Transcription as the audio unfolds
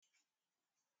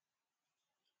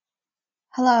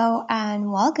Hello and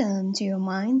welcome to your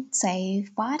Mind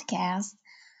Safe podcast.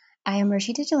 I am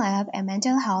Rashida Jalab, a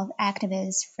mental health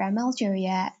activist from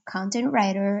Algeria, content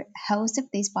writer, host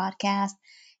of this podcast,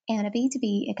 and a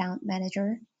B2B account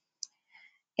manager.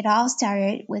 It all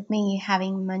started with me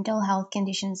having mental health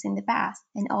conditions in the past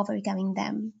and overcoming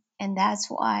them. And that's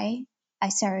why I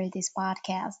started this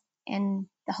podcast and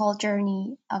the whole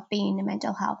journey of being a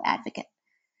mental health advocate.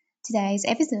 Today's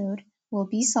episode will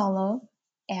be solo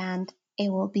and it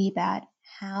will be about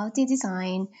how to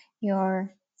design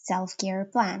your self care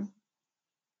plan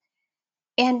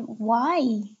and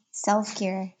why self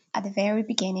care at the very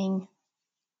beginning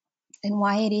and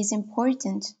why it is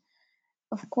important.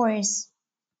 Of course,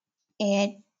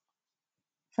 it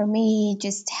for me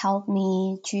just helped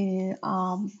me to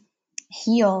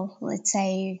heal, let's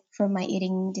say, from my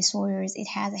eating disorders. It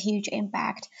has a huge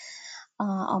impact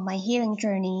on my healing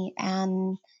journey,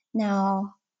 and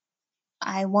now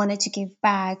I wanted to give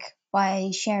back by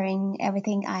sharing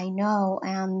everything I know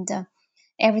and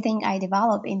everything I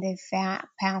developed in the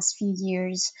past few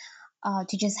years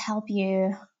to just help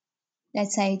you,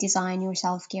 let's say, design your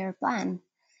self care plan.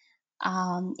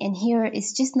 And here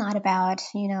it's just not about,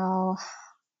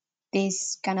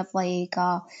 this kind of like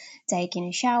taking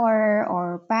a shower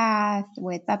or bath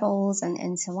with bubbles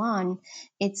and so on.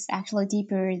 It's actually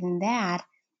deeper than that.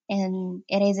 And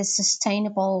it is a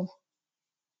sustainable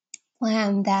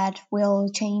plan that will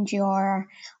change your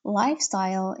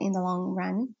lifestyle in the long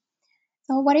run.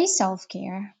 So, what is self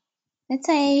care? Let's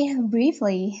say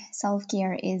briefly, self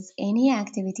care is any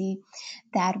activity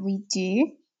that we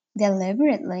do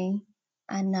deliberately.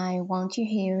 And I want you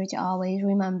here to always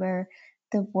remember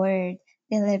the word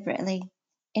deliberately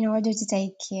in order to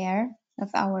take care of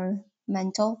our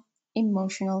mental,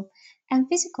 emotional, and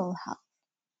physical health.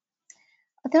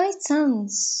 Although it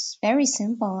sounds very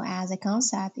simple as a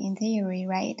concept in theory,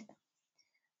 right?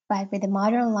 But with the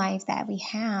modern life that we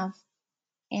have,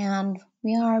 and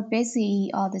we are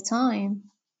busy all the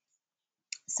time,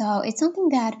 so it's something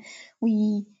that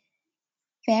we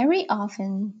very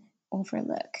often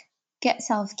overlook. Get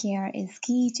self care is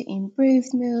key to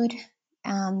improved mood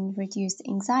and reduced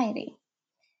anxiety.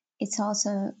 It's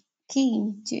also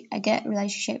key to a good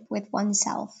relationship with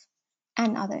oneself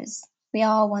and others. We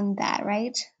all want that,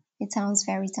 right? It sounds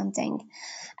very tempting,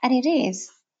 and it is.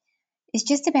 It's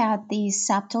just about these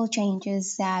subtle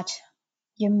changes that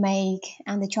you make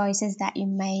and the choices that you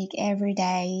make every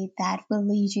day that will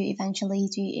lead you eventually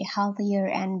to a healthier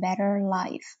and better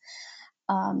life.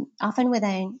 Often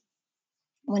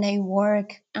when I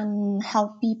work and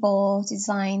help people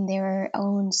design their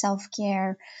own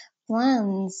self-care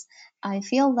plans, I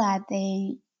feel that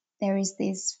there is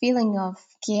this feeling of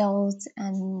guilt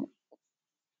and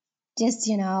just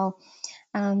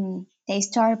they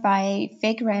start by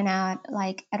figuring out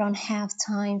like I don't have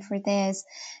time for this,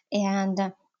 and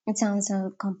it sounds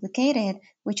so complicated,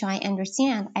 which I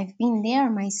understand. I've been there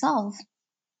myself,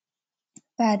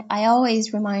 but I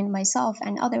always remind myself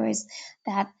and others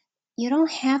that you don't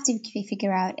have to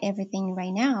figure out everything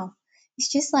right now.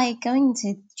 It's just like going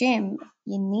to the gym.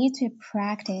 You need to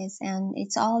practice, and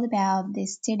it's all about the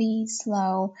steady,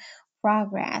 slow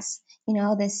progress,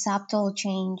 the subtle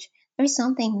change. There's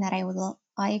something that I would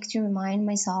like to remind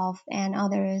myself and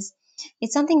others.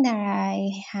 It's something that I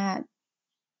had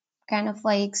kind of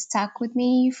like stuck with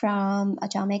me from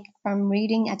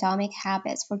reading Atomic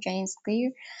Habits for James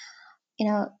Clear. You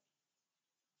know,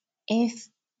 if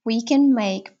we can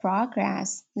make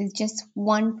progress with just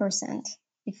 1%,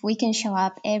 if we can show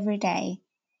up every day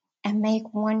and make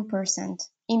 1%,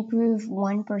 improve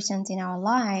 1% in our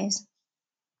lives,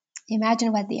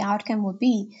 imagine what the outcome would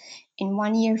be in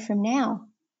 1 year from now,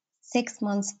 6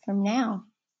 months from now,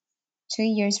 2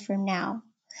 years from now.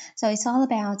 So it's all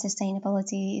about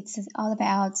sustainability. It's all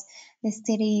about the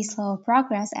steady, slow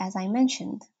progress, as I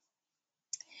mentioned.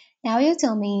 Now you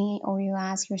tell me, or you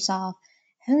ask yourself,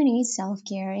 who needs self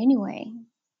care anyway?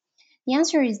 The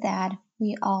answer is that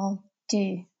we all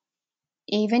do.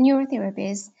 Even your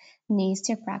therapist needs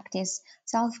to practice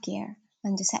self care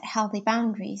and to set healthy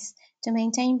boundaries to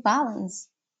maintain balance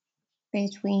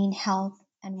between health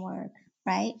and work,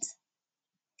 right?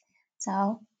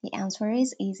 So the answer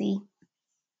is easy.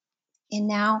 And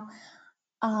now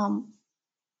um,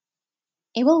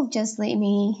 it will just lead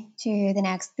me to the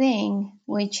next thing,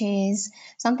 which is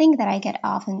something that I get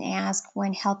often asked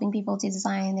when helping people to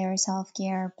design their self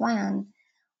care plan.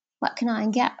 What can I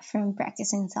get from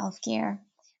practicing self care?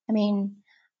 I mean,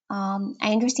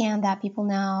 I understand that people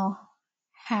now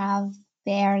have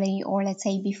barely, or let's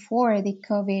say before the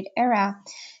COVID era,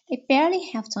 they barely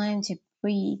have time to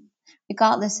breathe,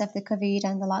 regardless of the COVID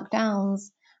and the lockdowns,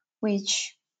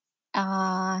 which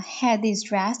had this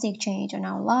drastic change on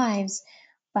our lives.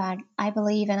 But I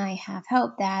believe and I have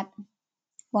hope that,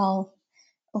 well,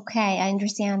 okay, I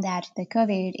understand that the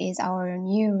COVID is our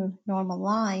new normal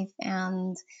life,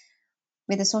 and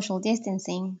with the social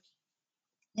distancing,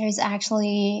 there's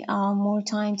actually more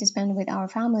time to spend with our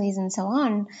families and so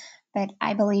on. But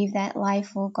I believe that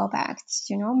life will go back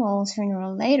to normal sooner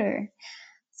or later.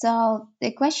 So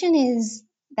the question is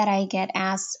that I get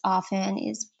asked often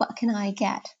is, what can I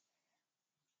get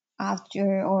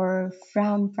after or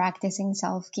from practicing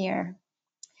self-care?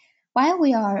 While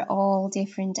we are all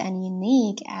different and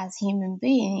unique as human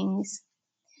beings,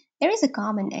 there is a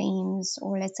common aims,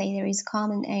 or let's say there is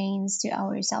common aims to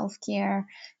our self-care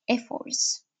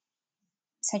efforts,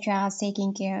 such as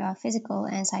taking care of physical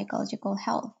and psychological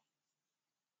health,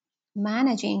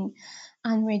 managing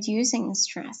and reducing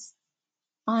stress,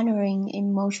 honoring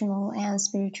emotional and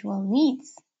spiritual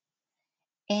needs.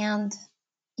 And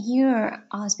here,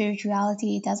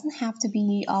 spirituality doesn't have to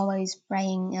be always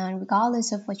praying, and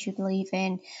regardless of what you believe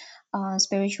in,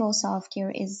 spiritual self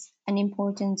care is an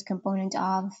important component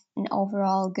of an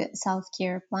overall good self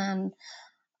care plan.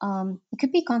 It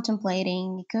could be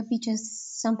contemplating, it could be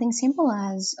just something simple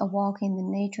as a walk in the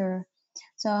nature.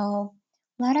 So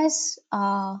let us,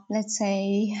 let's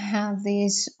say, have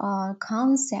this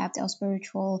concept of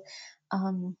spiritual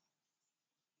um,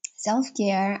 self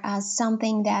care as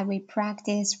something that we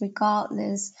practice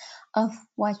regardless of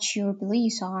what your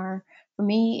beliefs are. For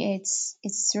me, it's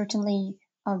certainly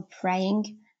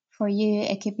praying. For you,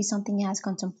 it could be something as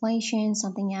contemplation,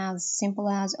 something as simple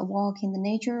as a walk in the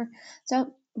nature.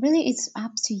 So really, it's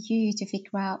up to you to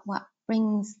figure out what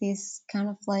brings this kind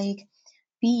of like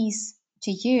peace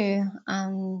to you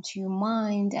and to your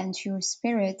mind and to your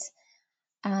spirit,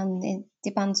 and it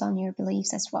depends on your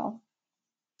beliefs as well.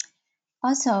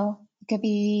 Also, it could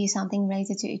be something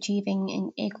related to achieving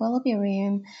an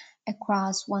equilibrium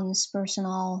across one's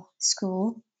personal,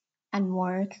 school, and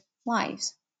work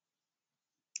lives.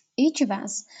 Each of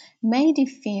us may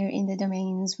differ in the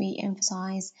domains we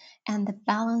emphasize and the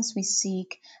balance we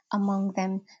seek among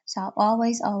them. So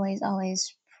always, always,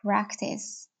 always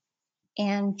practice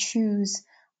and choose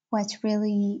what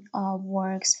really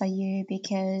works for you,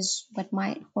 because what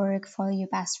might work for your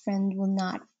best friend will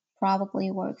not probably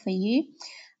work for you.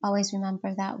 Always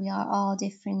remember that we are all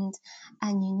different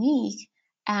and unique.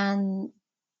 And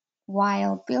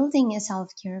while building a self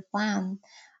care plan,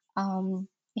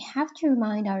 we have to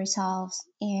remind ourselves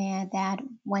that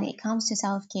when it comes to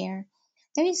self care,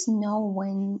 there is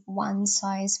no one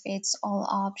size fits all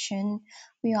option.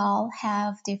 We all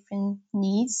have different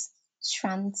needs,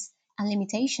 strengths, and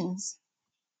limitations.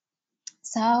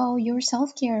 So, your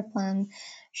self care plan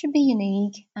should be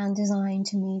unique and designed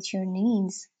to meet your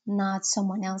needs, not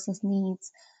someone else's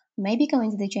needs. Maybe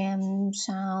going to the gym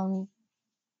sound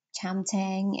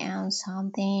tempting and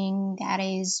something that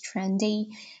is trendy,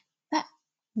 but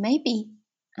maybe,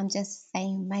 I'm just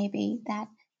saying maybe, that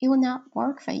it will not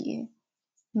work for you.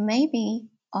 Maybe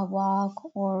a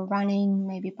walk or running,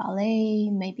 maybe ballet,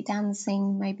 maybe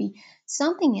dancing, maybe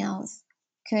something else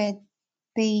could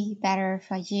be better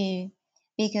for you.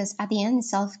 Because at the end,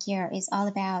 self care is all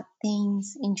about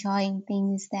things, enjoying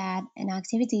things that and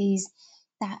activities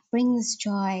that brings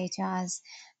joy to us,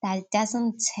 that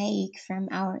doesn't take from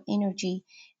our energy.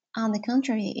 On the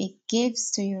contrary, it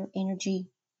gives to your energy.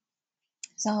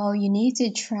 So you need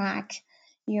to track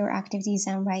your activities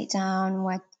and write down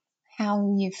what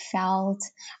how you felt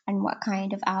and what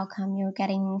kind of outcome you're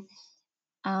getting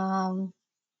um,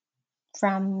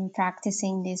 from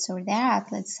practicing this or that.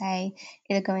 Let's say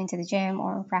either going to the gym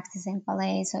or practicing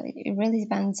ballet. So it really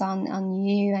depends on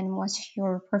you and what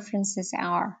your preferences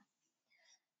are.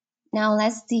 Now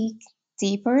let's dig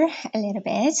deeper a little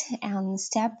bit. And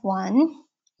step one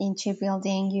into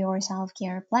building your self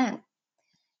care plan: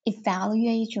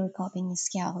 evaluate your coping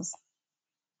skills.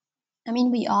 I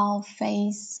mean, we all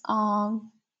face,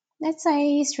 let's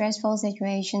say, stressful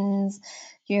situations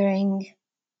during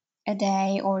a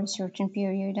day or a certain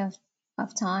period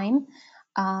of time.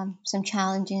 Some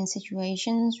challenging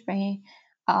situations, right?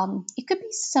 It could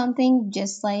be something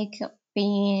just like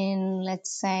being,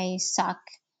 let's say, stuck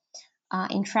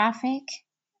in traffic.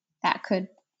 That could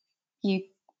you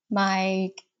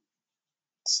might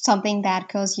something that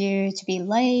cause you to be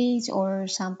late or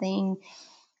something.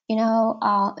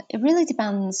 It really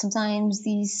depends. Sometimes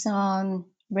these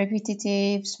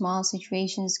repetitive small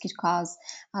situations could cause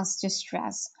us to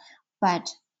stress. But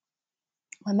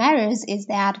what matters is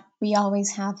that we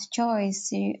always have the choice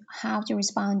to how to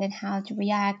respond and how to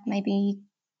react, maybe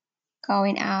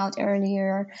going out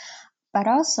earlier, But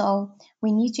also,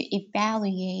 we need to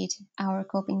evaluate our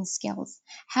coping skills.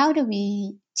 How do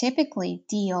we typically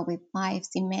deal with life's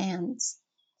demands?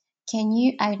 Can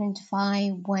you identify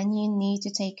when you need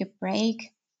to take a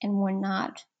break and when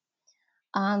not?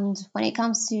 And when it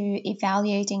comes to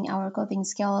evaluating our coping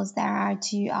skills, there are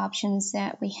two options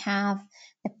that we have: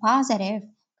 the positive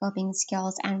coping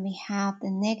skills and we have the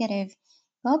negative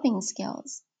coping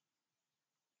skills.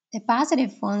 The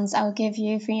positive ones, I'll give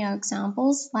you a few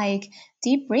examples like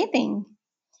deep breathing.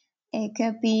 It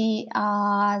could be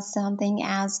something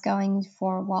as going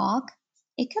for a walk.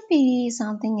 It could be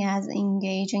something as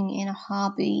engaging in a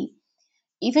hobby,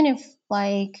 even if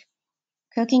like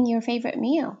cooking your favorite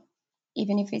meal,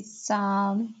 even if it's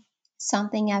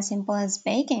something as simple as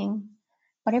baking.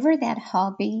 Whatever that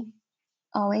hobby,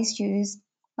 always choose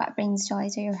what brings joy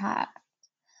to your heart.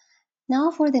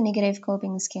 Now for the negative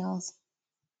coping skills.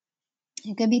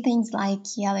 It could be things like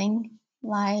yelling,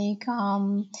 like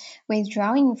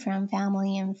withdrawing from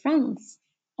family and friends,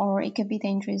 or it could be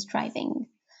dangerous driving.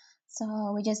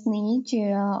 So we just need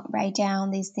to write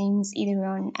down these things either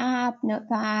on an app,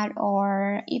 notepad,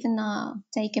 or even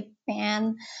take a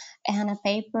pen and a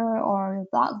paper or a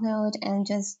block note and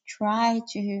just try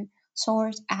to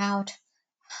sort out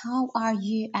how are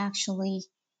you actually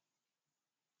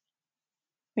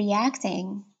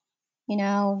reacting.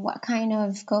 What kind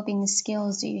of coping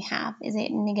skills do you have? Is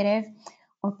it negative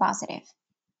or positive?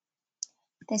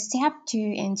 The step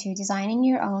two into designing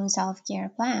your own self care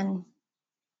plan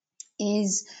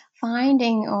is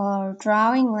finding or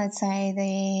drawing, let's say,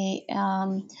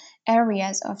 the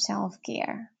areas of self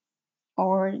care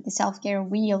or the self care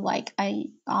wheel, like I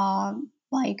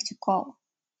like to call.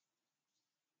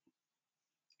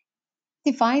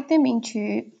 Divide them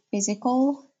into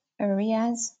physical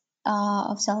areas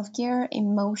of self care,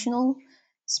 emotional,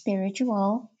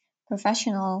 spiritual,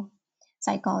 professional,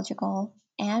 psychological,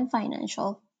 and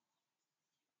financial.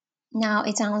 Now,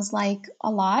 it sounds like a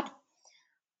lot,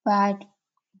 but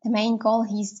the main goal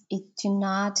is to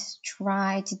not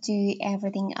try to do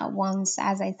everything at once.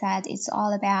 As I said, it's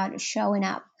all about showing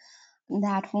up.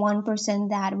 That 1%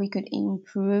 that we could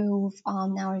improve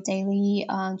on our daily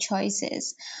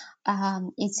choices.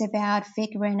 It's about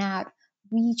figuring out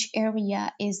which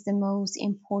area is the most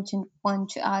important one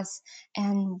to us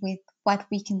and with what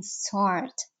we can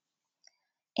start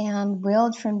and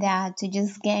build from that to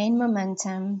just gain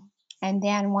momentum. And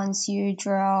then once you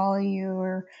draw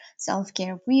your self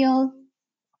care wheel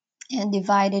and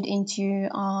divide it into,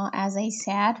 as I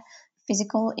said,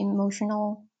 physical,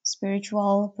 emotional,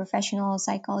 spiritual, professional,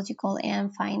 psychological,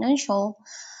 and financial.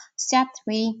 Step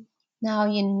three, now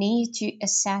you need to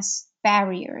assess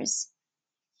barriers,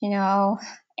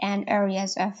 and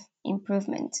areas of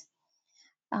improvement.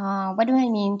 What do I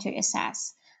mean to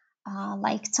assess?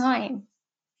 Like time,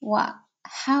 what,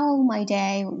 how my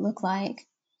day would look like.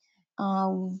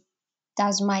 Um,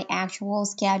 does my actual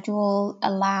schedule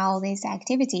allow this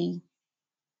activity?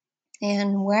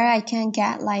 And where I can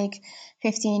get like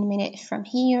 15 minutes from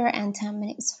here and 10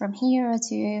 minutes from here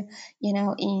to,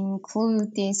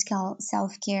 include these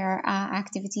self-care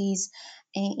activities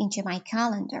into my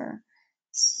calendar.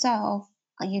 So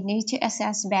you need to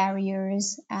assess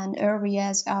barriers and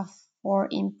areas of for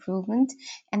improvement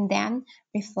and then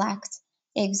reflect,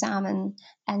 examine,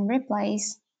 and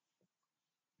replace.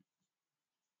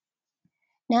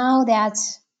 Now that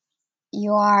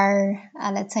you are,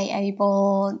 let's say,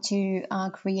 able to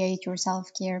create your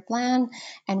self-care plan,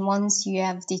 and once you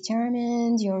have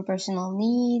determined your personal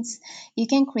needs, you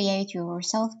can create your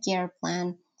self-care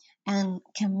plan and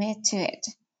commit to it.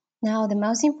 Now the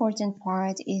most important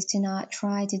part is to not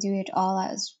try to do it all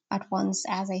at once,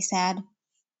 as I said,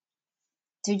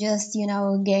 to just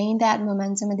gain that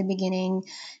momentum at the beginning,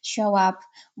 show up.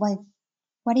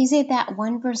 What is it that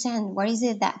 1%? What is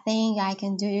it that thing I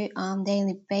can do on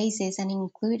daily basis and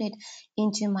include it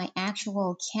into my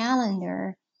actual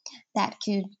calendar that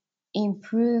could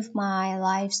improve my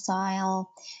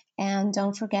lifestyle? And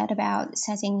don't forget about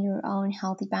setting your own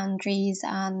healthy boundaries.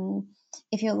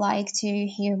 If you'd like to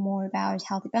hear more about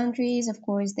healthy boundaries, of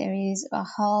course, there is a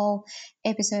whole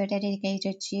episode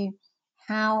dedicated to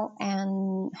how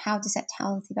to set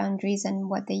healthy boundaries and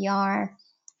what they are,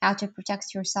 how to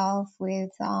protect yourself with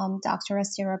Dr.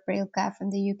 Estera Brilka from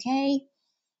the UK.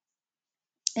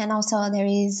 And also, there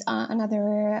is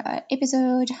another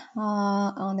episode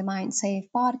on the Mind Safe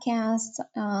podcast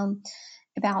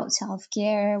about self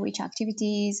care, which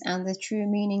activities, and the true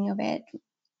meaning of it.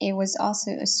 It was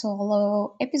also a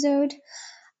solo episode.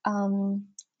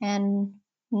 And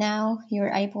now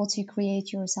you're able to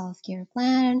create your self care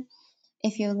plan.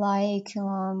 If you like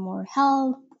more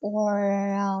help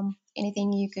or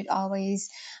anything, you could always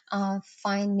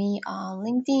find me on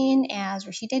LinkedIn as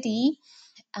Rashida D.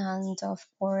 And of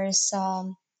course,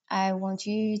 I want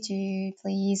you to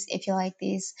please, if you like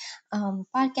this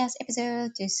podcast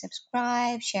episode, to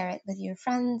subscribe, share it with your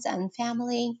friends and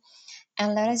family,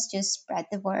 and let us just spread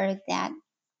the word that,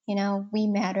 we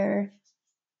matter.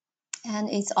 And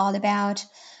it's all about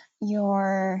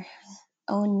your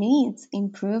own needs,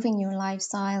 improving your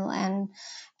lifestyle, and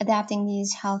adapting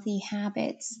these healthy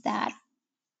habits that,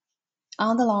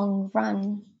 on the long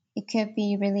run, it could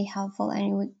be really helpful and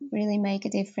it would really make a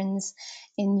difference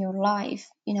in your life.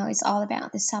 It's all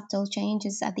about the subtle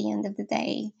changes at the end of the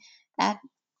day that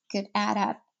could add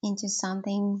up into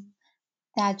something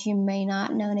that you may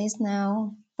not notice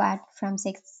now, but from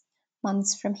 6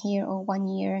 months from here or 1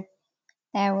 year,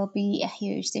 there will be a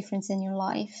huge difference in your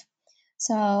life.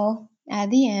 So, at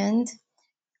the end,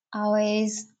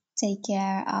 always take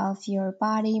care of your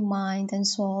body, mind, and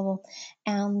soul.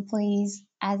 And please,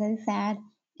 as I said,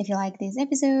 if you like this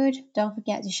episode, don't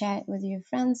forget to share it with your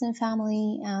friends and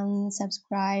family and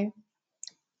subscribe.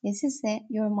 This is it,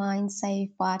 your Mind Safe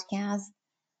podcast.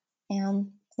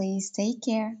 And please take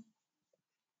care.